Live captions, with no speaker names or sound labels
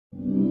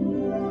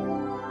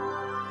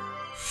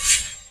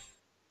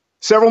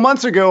Several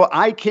months ago,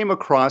 I came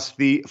across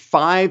the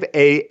 5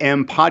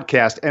 a.m.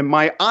 podcast and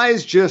my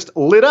eyes just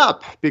lit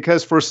up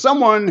because for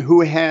someone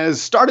who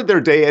has started their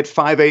day at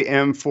 5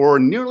 a.m. for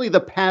nearly the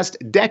past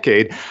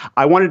decade,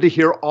 I wanted to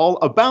hear all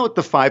about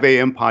the 5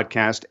 a.m.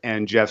 podcast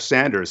and Jeff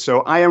Sanders. So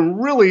I am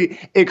really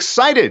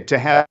excited to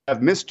have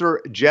Mr.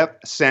 Jeff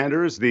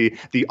Sanders, the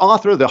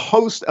author, the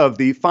host of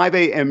the 5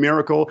 a.m.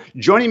 Miracle,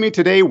 joining me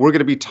today. We're going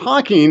to be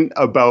talking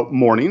about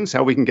mornings,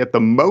 how we can get the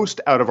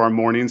most out of our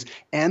mornings,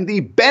 and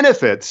the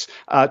benefits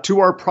to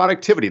our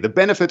productivity, the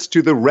benefits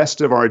to the rest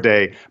of our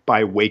day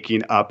by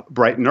waking up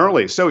bright and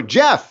early. So,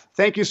 Jeff,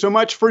 thank you so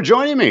much for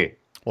joining me.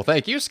 Well,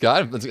 thank you,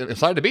 Scott. I'm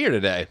excited to be here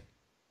today.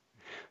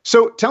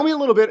 So tell me a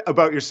little bit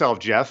about yourself,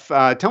 Jeff.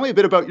 Tell me a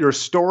bit about your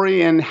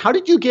story and how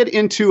did you get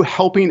into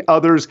helping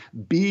others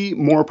be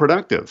more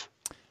productive?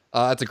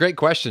 It's a great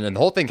question, and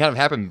the whole thing kind of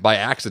happened by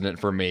accident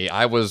for me.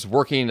 I was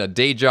working a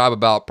day job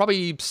about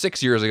probably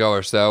 6 years ago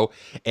or so,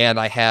 and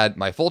I had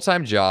my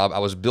full-time job. I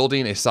was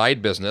building a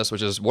side business,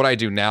 which is what I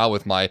do now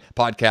with my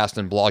podcast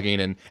and blogging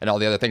and all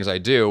the other things I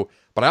do.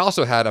 But I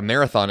also had a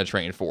marathon to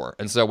train for.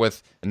 And so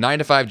with a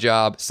 9-to-5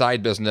 job,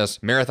 side business,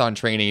 marathon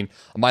training,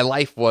 my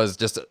life was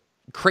just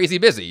crazy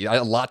busy. I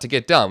had a lot to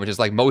get done, which is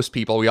like most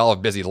people, we all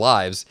have busy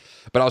lives.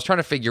 But I was trying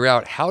to figure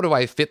out, how do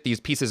I fit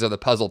these pieces of the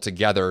puzzle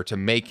together to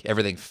make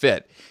everything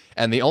fit?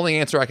 And the only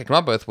answer I could come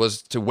up with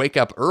was to wake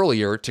up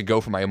earlier to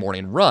go for my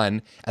morning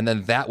run, and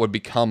then that would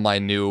become my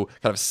new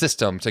kind of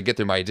system to get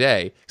through my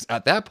day.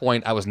 At that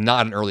point, I was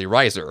not an early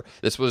riser.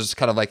 This was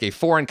kind of like a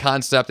foreign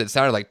concept. It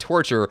sounded like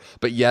torture,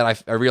 but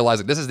yet I realized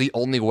that this is the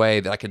only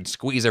way that I can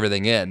squeeze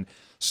everything in.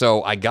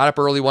 So I got up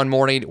early one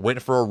morning, went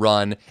for a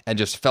run, and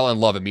just fell in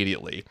love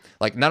immediately.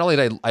 Like, not only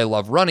did I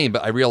love running,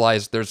 but I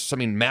realized there's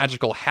something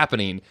magical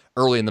happening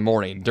early in the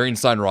morning during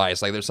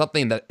sunrise. Like, there's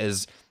something that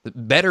is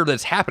better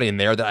that's happening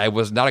there that I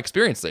was not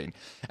experiencing.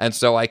 And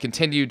so I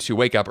continued to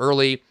wake up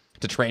early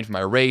to train for my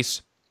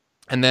race.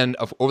 And then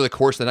over the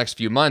course of the next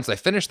few months, I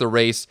finished the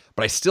race,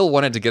 but I still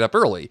wanted to get up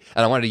early,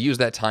 and I wanted to use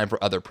that time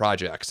for other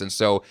projects. And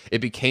so it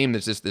became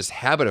this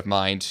habit of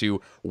mine to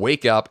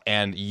wake up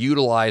and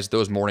utilize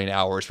those morning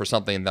hours for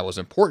something that was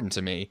important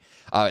to me.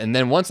 And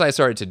then once I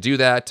started to do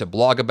that, to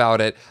blog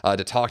about it,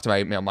 to talk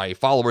to my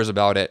followers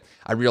about it,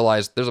 I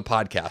realized there's a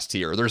podcast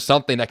here. There's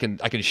something I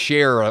can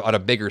share on a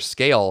bigger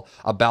scale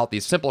about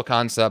these simple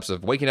concepts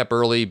of waking up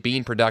early,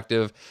 being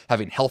productive,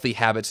 having healthy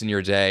habits in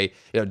your day.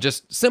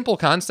 Just simple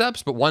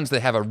concepts, but ones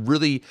that have a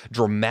really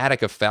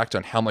dramatic effect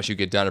on how much you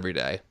get done every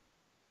day.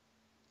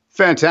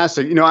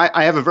 Fantastic.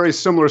 I have a very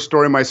similar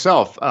story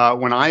myself.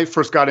 When I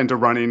first got into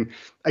running,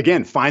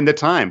 again, find the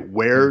time.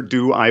 Where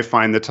do I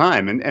find the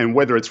time? And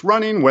whether it's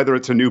running, whether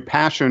it's a new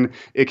passion,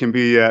 it can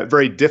be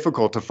very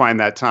difficult to find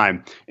that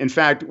time. In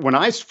fact, when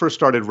I first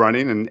started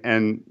running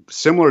and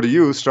similar to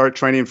you, start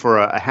training for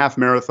a half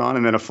marathon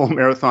and then a full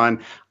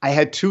marathon, I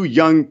had 2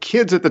 young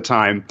kids at the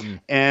time.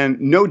 And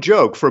no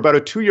joke, for about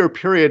a 2-year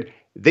period,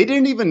 they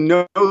didn't even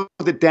know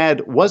that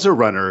Dad was a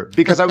runner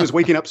because I was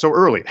waking up so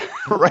early.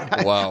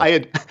 Right? Wow.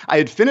 I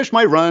had finished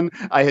my run.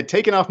 I had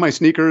taken off my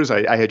sneakers.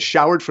 I had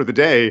showered for the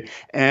day.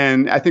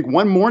 And I think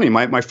one morning,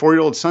 my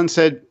 4-year-old son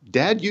said,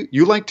 "Dad,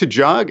 you like to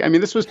jog?" I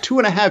mean, this was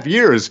 2.5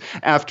 years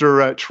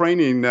after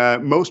training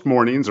most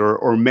mornings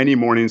or many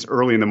mornings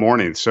early in the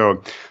morning.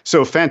 So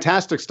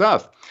fantastic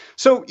stuff.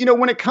 So,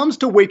 when it comes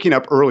to waking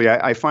up early,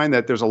 I find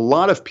that there's a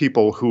lot of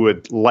people who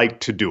would like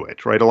to do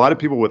it, right? A lot of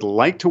people would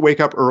like to wake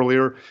up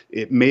earlier.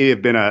 It may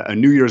have been a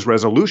New Year's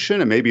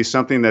resolution. It may be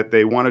something that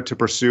they wanted to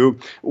pursue.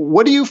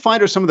 What do you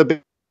find are some of the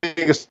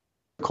biggest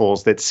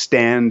obstacles that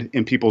stand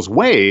in people's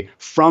way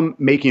from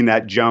making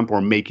that jump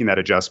or making that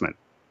adjustment?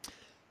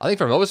 I think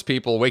for most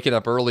people, waking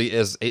up early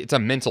it's a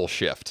mental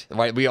shift,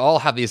 right? We all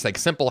have these like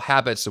simple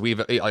habits that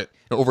we've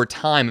over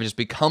time have just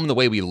become the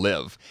way we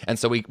live, and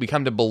so we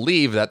come to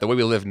believe that the way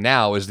we live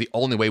now is the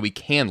only way we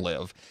can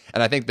live.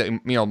 And I think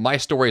that my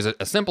story is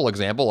a simple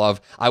example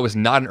of I was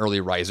not an early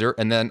riser,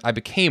 and then I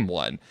became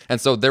one, and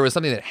so there was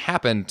something that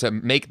happened to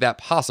make that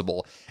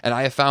possible. And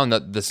I have found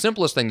that the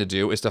simplest thing to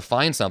do is to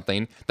find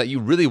something that you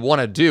really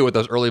want to do at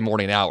those early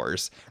morning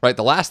hours, right?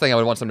 The last thing I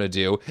would want someone to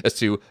do is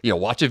to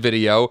watch a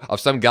video of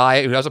some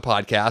guy who has a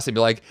podcast and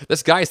be like,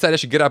 this guy said I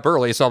should get up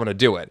early, so I'm going to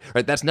do it,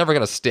 right? That's never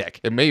going to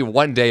stick. And maybe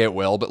one day it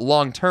will, but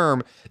long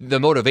term, the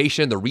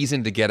motivation, the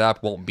reason to get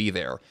up won't be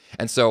there.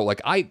 And so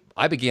like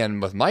I began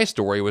with my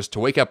story was to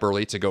wake up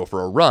early to go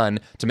for a run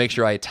to make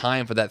sure I had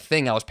time for that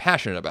thing I was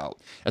passionate about.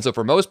 And so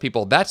for most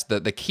people, that's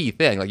the key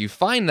thing. Like you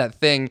find that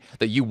thing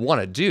that you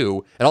want to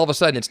do, and all of a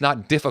sudden it's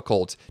not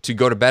difficult to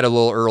go to bed a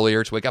little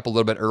earlier, to wake up a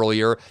little bit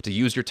earlier, to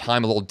use your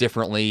time a little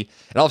differently.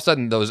 And all of a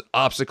sudden those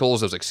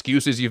obstacles, those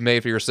excuses you've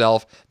made for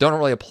yourself don't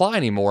really apply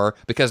anymore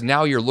because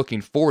now you're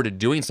looking forward to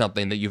doing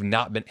something that you've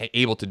not been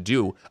able to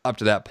do up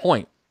to that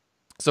point.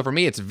 So for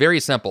me, it's very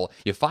simple.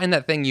 You find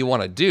that thing you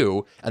want to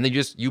do, and then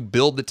you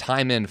build the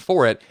time in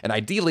for it. And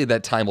ideally,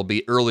 that time will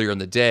be earlier in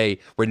the day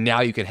where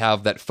now you can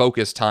have that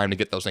focused time to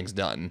get those things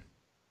done.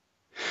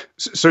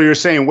 So you're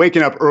saying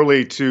waking up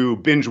early to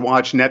binge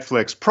watch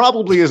Netflix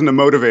probably isn't a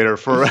motivator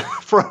for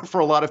for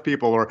a lot of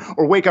people,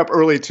 or wake up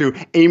early to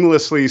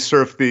aimlessly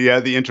surf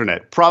the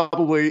internet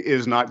probably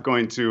is not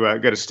going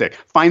to stick.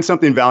 Find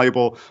something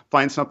valuable,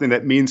 find something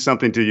that means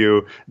something to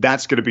you.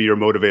 That's going to be your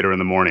motivator in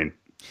the morning.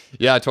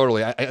 Yeah,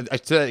 totally. I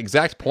to that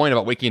exact point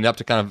about waking up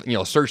to kind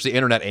of, search the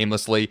internet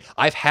aimlessly.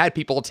 I've had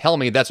people tell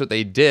me that's what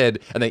they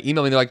did, and they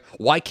email me, they're like,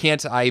 why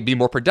can't I be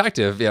more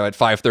productive, at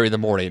 5:30 in the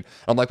morning?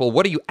 I'm like, well,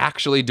 what are you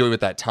actually doing with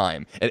that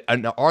time?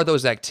 And are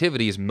those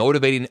activities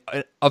motivating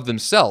of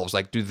themselves?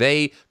 Like, do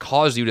they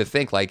cause you to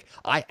think, like,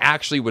 I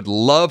actually would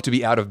love to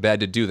be out of bed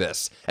to do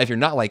this? And if you're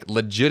not, like,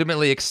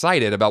 legitimately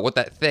excited about what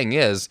that thing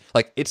is,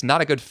 like, it's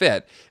not a good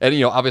fit.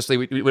 And, obviously,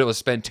 we would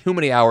spend too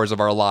many hours of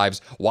our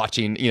lives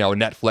watching,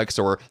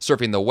 Netflix or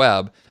surfing the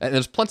web, and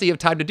there's plenty of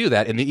time to do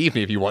that in the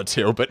evening if you want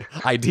to, but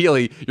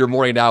ideally your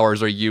morning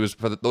hours are used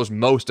for those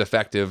most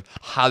effective,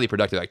 highly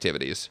productive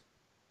activities.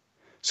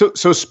 So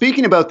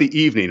speaking about the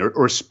evening,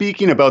 or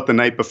speaking about the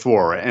night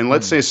before, and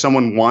let's say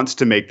someone wants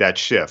to make that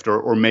shift,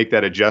 or make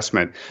that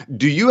adjustment,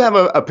 do you have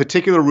a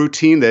particular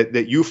routine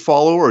that you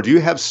follow, or do you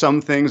have some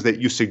things that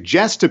you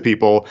suggest to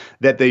people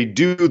that they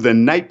do the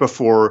night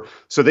before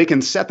so they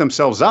can set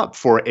themselves up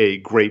for a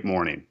great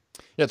morning?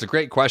 Yeah, it's a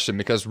great question,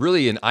 because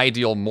really an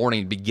ideal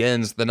morning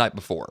begins the night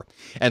before.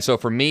 And so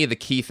for me, the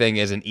key thing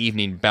is an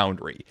evening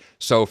boundary.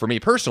 So for me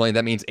personally,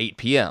 that means 8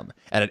 p.m.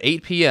 And at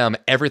 8 p.m.,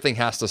 everything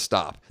has to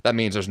stop. That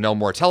means there's no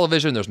more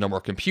television, there's no more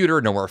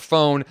computer, no more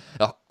phone.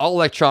 All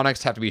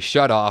electronics have to be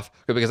shut off,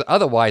 because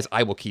otherwise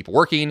I will keep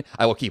working,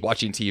 I will keep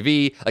watching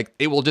TV, like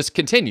it will just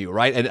continue,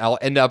 right? And I'll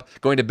end up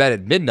going to bed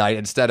at midnight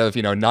instead of,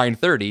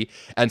 9:30.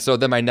 And so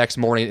then my next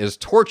morning is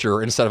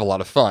torture instead of a lot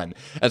of fun.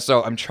 And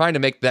so I'm trying to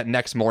make that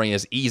next morning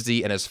as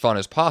easy and as fun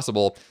as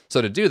possible.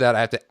 So to do that,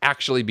 I have to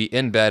actually be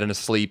in bed and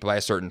asleep by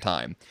a certain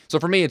time. So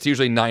for me, it's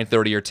usually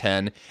 9:30 or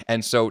 10.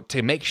 And so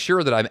to make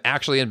sure that I'm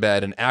actually in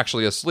bed and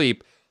actually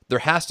asleep, there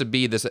has to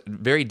be this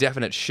very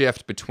definite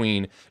shift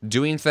between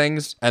doing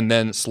things and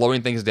then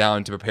slowing things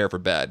down to prepare for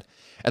bed.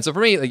 And so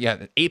for me,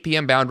 an 8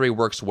 p.m. boundary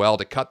works well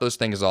to cut those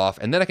things off,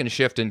 and then I can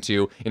shift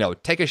into,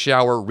 take a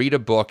shower, read a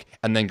book,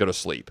 and then go to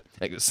sleep.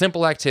 Like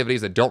simple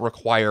activities that don't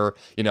require,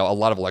 a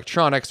lot of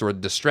electronics or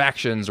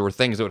distractions or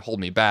things that would hold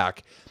me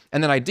back.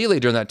 And then ideally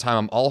during that time,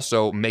 I'm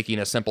also making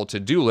a simple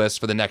to-do list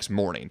for the next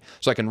morning.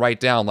 So I can write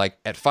down, like,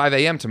 at 5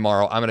 a.m.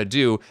 tomorrow, I'm going to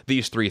do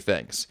these 3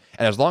 things.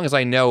 And as long as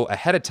I know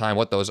ahead of time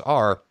what those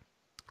are,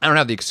 I don't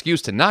have the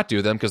excuse to not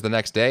do them, because the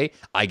next day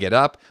I get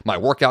up, my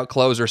workout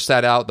clothes are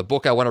set out, the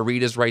book I want to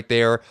read is right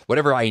there,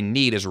 whatever I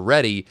need is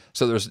ready,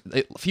 so there's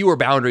fewer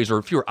boundaries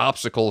or fewer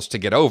obstacles to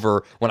get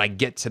over when I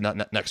get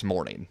to next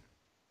morning.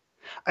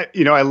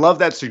 I love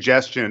that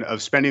suggestion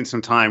of spending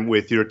some time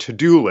with your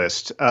to-do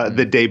list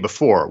the day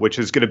before, which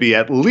is going to be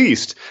at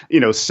least,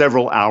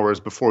 several hours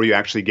before you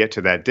actually get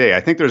to that day.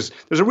 I think there's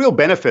a real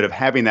benefit of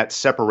having that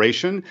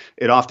separation.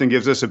 It often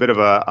gives us a bit of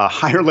a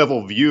higher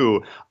level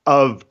view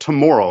of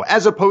tomorrow,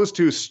 as opposed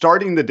to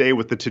starting the day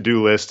with the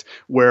to-do list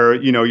where,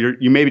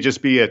 you maybe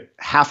just be a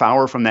half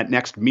hour from that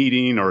next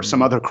meeting or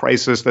some other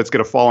crisis that's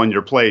going to fall on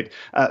your plate.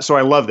 So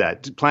I love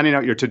that. Planning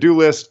out your to-do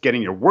list,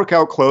 getting your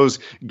workout clothes,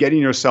 getting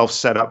yourself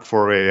set up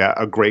for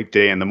a great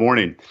day in the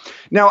morning.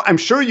 Now, I'm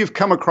sure you've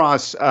come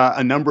across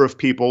a number of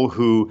people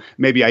who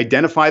maybe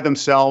identify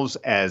themselves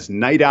as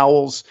night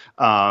owls.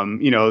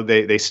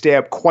 They stay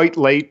up quite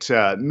late,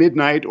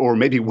 midnight, or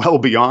maybe well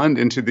beyond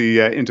into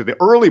the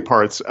early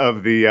parts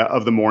of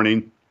the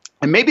morning.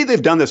 And maybe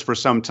they've done this for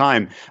some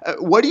time.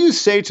 What do you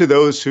say to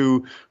those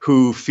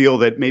who feel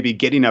that maybe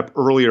getting up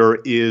earlier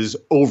is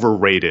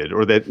overrated,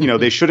 or that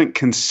they shouldn't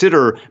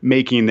consider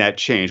making that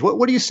change?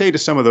 What do you say to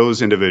some of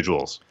those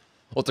individuals?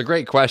 Well, it's a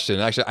great question.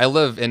 Actually, I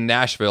live in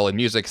Nashville, in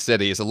Music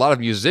City. So a lot of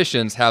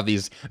musicians have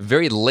these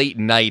very late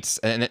nights,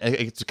 and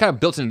it's kind of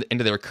built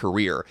into their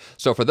career.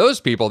 So for those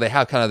people, they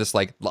have kind of this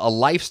like a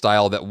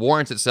lifestyle that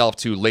warrants itself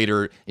to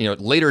later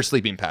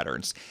sleeping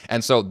patterns.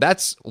 And so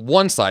that's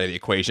one side of the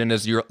equation,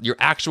 is your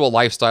actual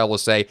lifestyle will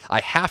say,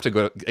 I have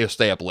to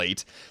stay up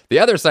late. The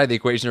other side of the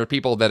equation are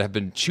people that have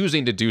been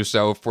choosing to do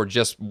so for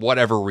just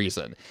whatever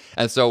reason.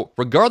 And so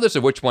regardless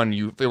of which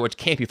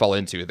camp you fall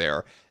into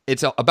there,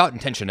 it's about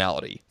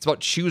intentionality. It's about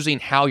choosing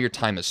how your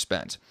time is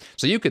spent.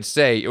 So you could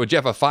say, oh,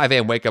 Jeff, a 5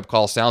 a.m. wake-up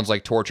call sounds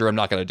like torture. I'm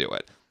not going to do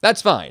it.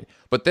 That's fine.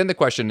 But then the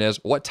question is,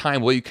 what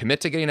time will you commit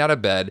to getting out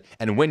of bed?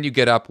 And when you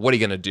get up, what are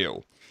you going to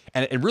do?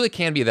 And it really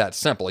can be that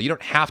simple. You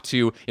don't have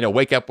to,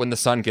 wake up when the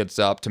sun gets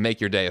up to make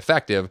your day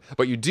effective,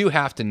 but you do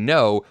have to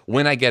know,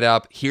 when I get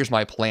up, here's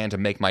my plan to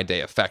make my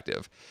day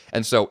effective.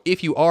 And so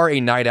if you are a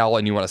night owl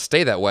and you want to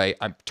stay that way,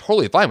 I'm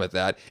totally fine with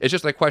that. It's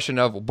just a question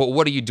of, but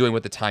what are you doing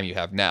with the time you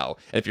have now?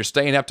 And if you're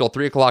staying up till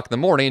 3 o'clock in the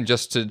morning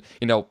just to,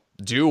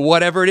 do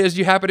whatever it is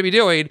you happen to be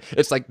doing,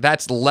 it's like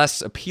that's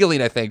less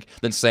appealing, I think,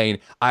 than saying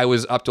I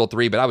was up till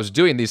 3, but I was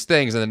doing these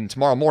things, and then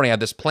tomorrow morning I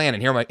have this plan,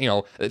 and here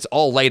it's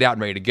all laid out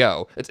and ready to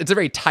go. It's a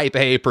very type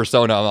A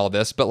persona on all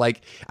this, but like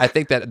I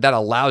think that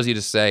allows you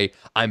to say,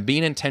 I'm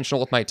being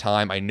intentional with my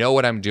time. I know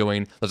what I'm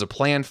doing. There's a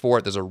plan for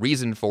it. There's a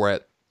reason for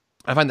it.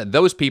 I find that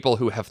those people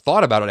who have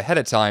thought about it ahead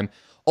of time,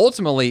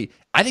 ultimately,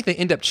 I think they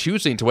end up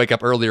choosing to wake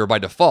up earlier by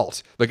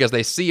default because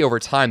they see over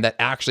time that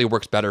actually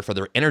works better for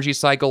their energy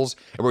cycles.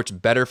 It works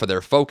better for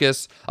their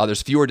focus.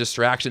 There's fewer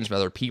distractions from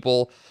other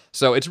people.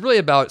 So it's really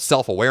about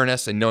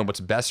self-awareness and knowing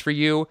what's best for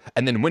you.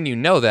 And then when you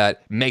know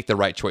that, make the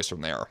right choice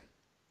from there.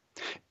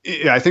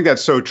 Yeah, I think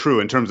that's so true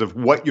in terms of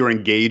what you're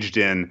engaged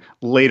in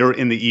later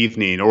in the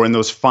evening or in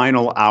those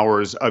final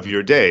hours of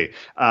your day.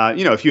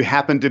 If you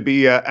happen to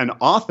be an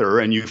author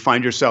and you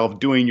find yourself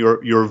doing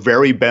your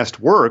very best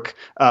work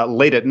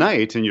late at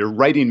night and you're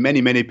writing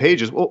many, many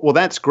pages, well,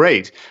 that's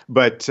great.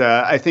 But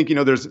I think,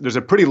 there's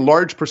a pretty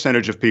large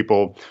percentage of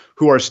people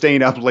who are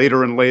staying up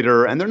later and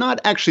later, and they're not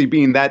actually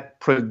being that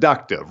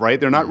productive, right?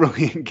 They're not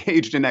really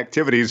engaged in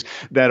activities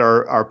that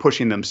are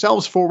pushing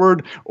themselves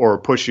forward or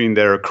pushing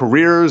their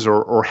careers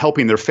or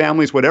helping their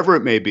families, whatever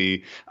it may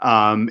be.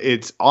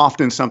 It's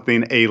often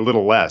something a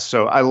little less.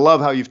 So I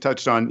love how you've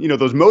touched on,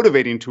 those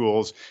motivating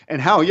tools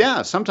and how,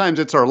 sometimes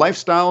it's our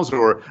lifestyles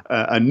or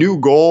a new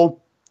goal.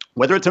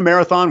 Whether it's a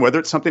marathon, whether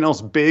it's something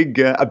else big,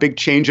 a big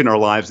change in our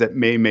lives that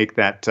may make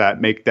that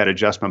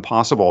adjustment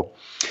possible.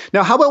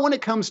 Now, how about when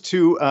it comes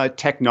to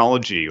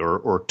technology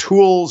or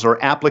tools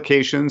or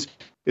applications?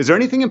 Is there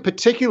anything in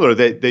particular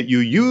that you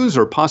use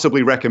or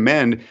possibly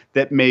recommend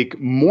that make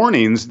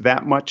mornings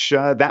that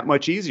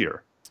much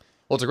easier?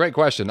 Well, it's a great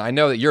question. I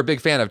know that you're a big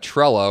fan of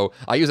Trello.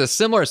 I use a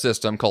similar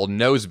system called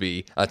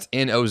Nozbe. It's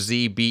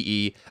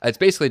Nozbe. It's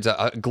basically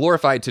a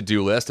glorified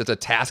to-do list. It's a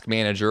task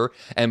manager.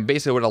 And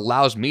basically what it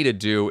allows me to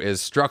do is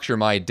structure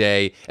my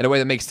day in a way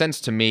that makes sense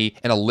to me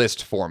in a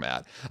list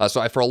format.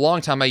 For a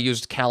long time, I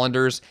used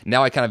calendars.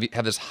 Now I kind of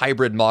have this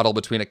hybrid model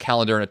between a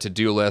calendar and a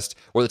to-do list,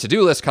 where the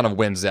to-do list kind of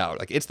wins out.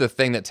 Like, it's the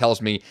thing that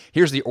tells me,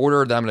 here's the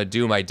order that I'm going to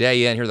do my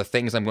day in. Here are the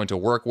things I'm going to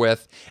work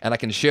with. And I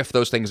can shift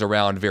those things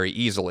around very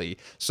easily.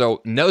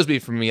 So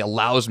Nozbe for me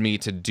allows me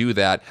to do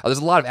that. There's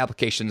a lot of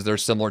applications that are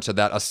similar to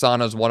that.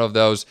 Asana is one of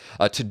those.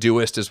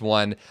 Todoist is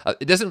one.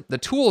 The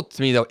tool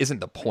to me though isn't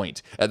the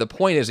point. The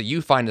point is that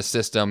you find a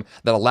system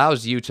that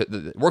allows you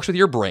that works with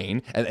your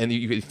brain, and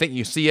you think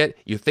you see it.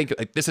 You think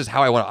like, this is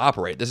how I want to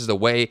operate. This is the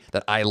way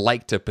that I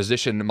like to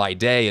position my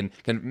day and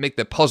can make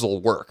the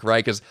puzzle work,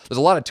 right? Because there's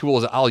a lot of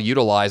tools that I'll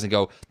utilize and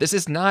go, this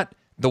is not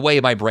the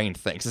way my brain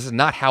thinks. This is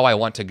not how I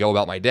want to go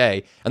about my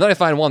day. And then I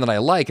find one that I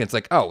like, and it's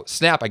like, oh,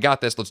 snap, I got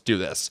this, let's do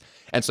this.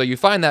 And so you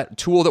find that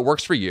tool that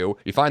works for you,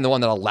 you find the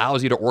one that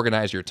allows you to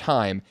organize your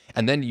time,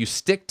 and then you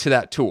stick to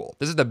that tool.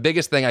 This is the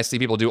biggest thing I see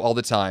people do all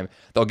the time.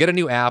 They'll get a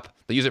new app,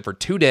 they use it for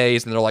 2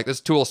 days, and they're like,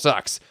 this tool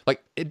sucks.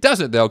 Like, it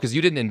doesn't though, because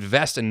you didn't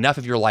invest enough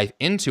of your life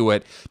into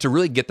it to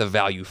really get the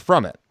value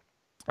from it.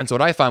 And so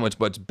what I find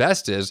what's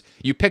best is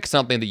you pick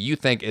something that you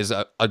think is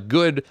a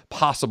good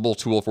possible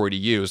tool for you to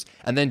use,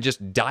 and then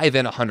just dive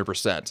in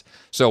 100%.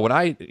 So when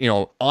I,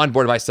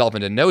 onboard myself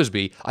into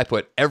Nozbe, I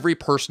put every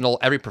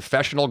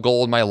professional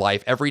goal in my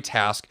life, every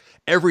task,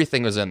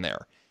 everything was in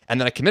there. And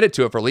then I committed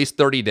to it for at least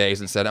 30 days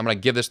and said, I'm going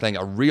to give this thing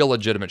a real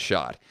legitimate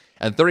shot.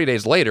 And 30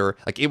 days later,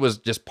 like, it was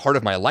just part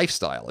of my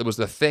lifestyle. It was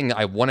the thing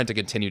I wanted to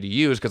continue to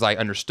use because I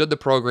understood the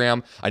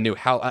program. I knew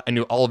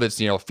all of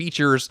its,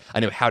 features. I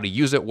knew how to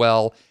use it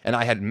well. And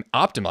I had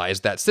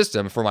optimized that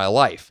system for my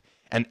life.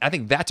 And I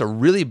think that's a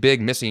really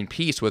big missing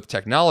piece with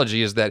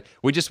technology, is that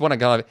we just want to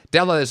kind of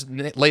download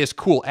this latest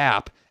cool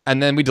app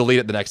and then we delete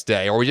it the next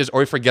day, or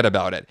we forget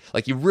about it.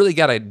 Like, you really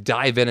got to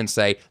dive in and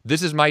say,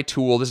 this is my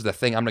tool. This is the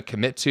thing I'm going to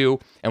commit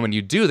to. And when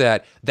you do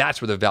that, that's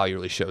where the value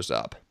really shows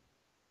up.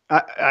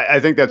 I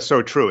think that's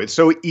so true. It's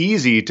so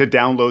easy to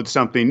download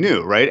something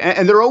new, right?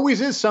 And there always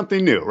is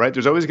something new, right?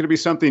 There's always going to be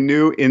something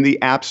new in the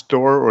App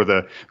Store or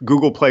the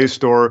Google Play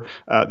Store.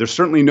 There's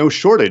certainly no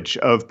shortage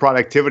of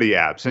productivity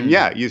apps. And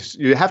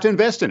you have to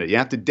invest in it. You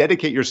have to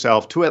dedicate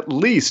yourself to at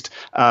least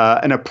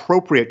an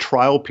appropriate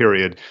trial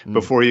period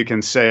before you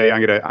can say,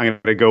 I'm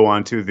gonna go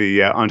on to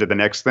the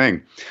next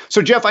thing.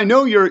 So Jeff, I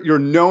know you're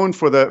known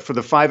for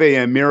the 5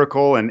 a.m.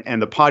 Miracle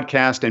and the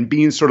podcast and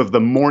being sort of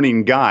the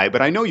morning guy,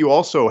 but I know you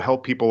also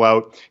help people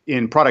out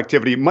in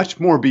productivity much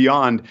more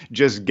beyond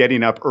just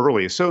getting up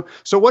early. So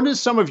what is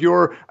some of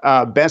your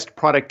best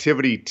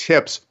productivity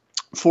tips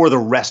for the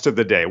rest of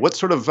the day? What's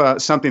sort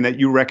of something that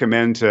you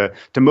recommend to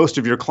most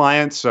of your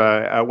clients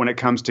when it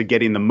comes to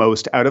getting the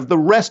most out of the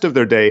rest of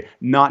their day,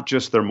 not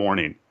just their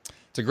morning?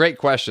 It's a great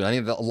question. I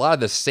think that a lot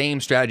of the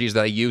same strategies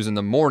that I use in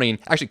the morning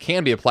actually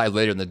can be applied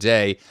later in the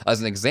day.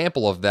 As an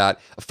example of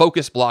that,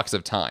 focus blocks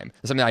of time.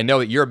 It's something I know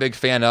that you're a big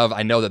fan of.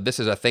 I know that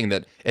this is a thing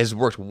that has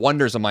worked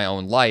wonders in my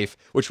own life,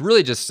 which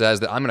really just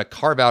says that I'm going to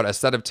carve out a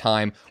set of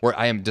time where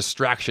I am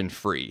distraction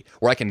free,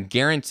 where I can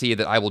guarantee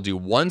that I will do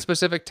one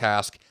specific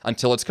task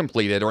until it's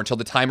completed or until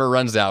the timer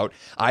runs out.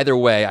 Either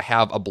way, I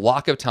have a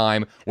block of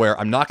time where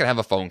I'm not going to have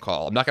a phone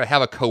call. I'm not going to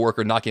have a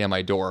coworker knocking on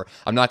my door.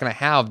 I'm not going to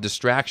have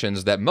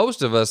distractions that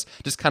most of us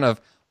just kind of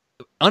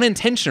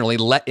unintentionally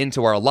let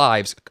into our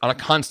lives on a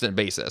constant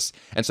basis.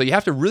 And so you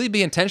have to really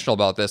be intentional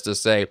about this to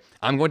say,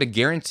 I'm going to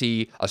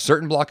guarantee a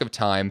certain block of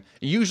time,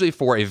 usually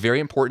for a very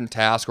important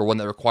task or one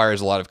that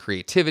requires a lot of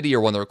creativity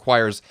or one that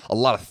requires a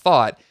lot of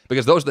thought,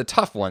 because those are the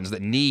tough ones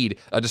that need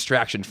a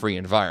distraction-free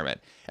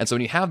environment. And so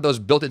when you have those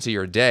built into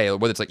your day,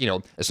 whether it's like,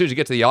 as soon as you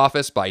get to the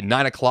office by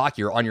 9 o'clock,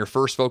 you're on your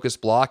first focus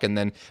block, and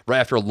then right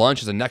after lunch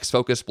is the next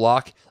focus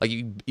block, like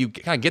you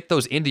kind of get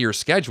those into your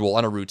schedule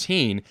on a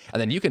routine, and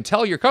then you can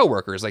tell your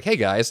coworkers, like, hey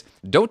guys,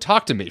 don't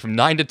talk to me from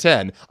 9 to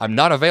 10. I'm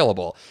not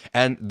available.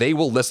 And they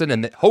will listen,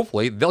 and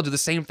hopefully they'll do the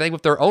same thing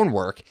with their own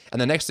work.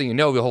 And the next thing you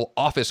know, the whole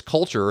office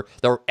culture,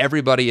 that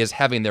everybody is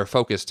having their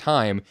focused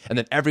time, and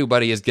then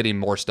everybody is getting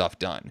more stuff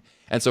done.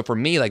 And so for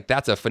me, like,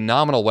 that's a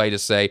phenomenal way to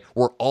say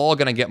we're all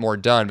going to get more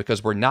done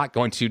because we're not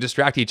going to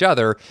distract each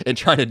other in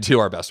trying to do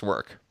our best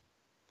work.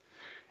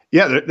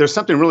 Yeah, there's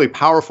something really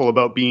powerful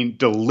about being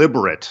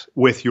deliberate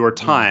with your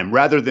time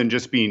rather than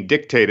just being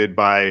dictated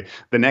by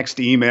the next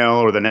email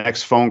or the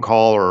next phone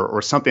call or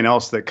something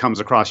else that comes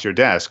across your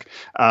desk.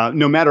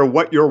 No matter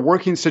what your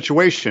working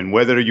situation,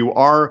 whether you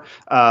are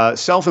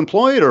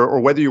self-employed or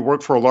whether you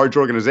work for a large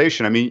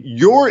organization, I mean,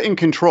 you're in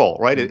control,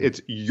 right?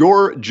 It's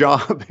your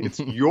job, it's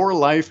your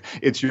life,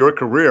 it's your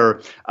career.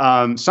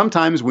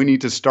 Sometimes we need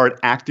to start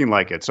acting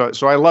like it.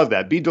 So I love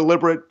that. Be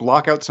deliberate,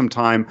 block out some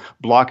time,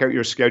 block out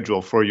your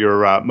schedule for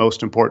your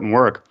most important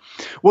work.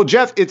 Well,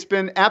 Jeff, it's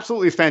been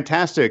absolutely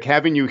fantastic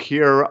having you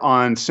here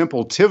on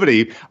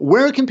Simpletivity.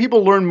 Where can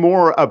people learn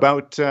more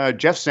about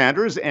Jeff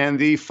Sanders and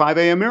the 5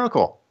 a.m.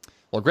 Miracle?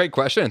 Well, great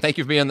question, and thank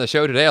you for being on the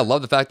show today. I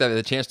love the fact that I had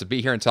the chance to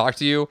be here and talk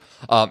to you.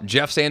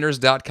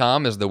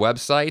 JeffSanders.com is the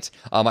website.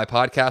 My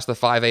podcast, The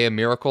 5 a.m.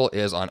 Miracle,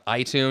 is on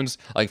iTunes.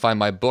 I can find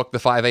my book, The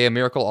 5 a.m.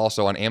 Miracle,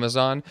 also on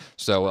Amazon.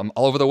 So I'm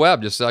all over the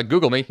web. Just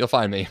Google me. You'll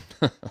find me.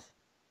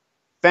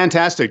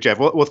 Fantastic, Jeff.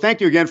 Well, thank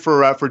you again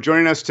for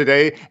joining us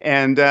today.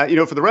 And,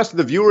 for the rest of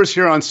the viewers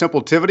here on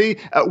Simpletivity,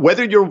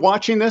 whether you're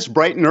watching this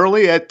bright and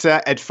early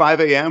at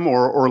 5 a.m.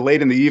 or late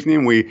in the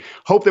evening, we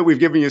hope that we've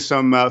given you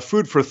some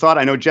food for thought.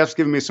 I know Jeff's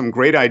given me some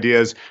great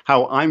ideas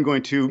how I'm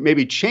going to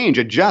maybe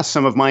adjust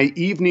some of my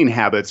evening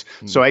habits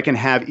so I can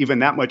have even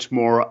that much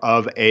more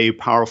of a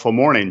powerful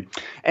morning.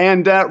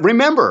 And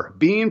remember,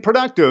 being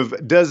productive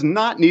does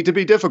not need to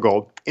be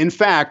difficult. In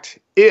fact,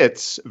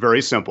 it's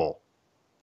very simple.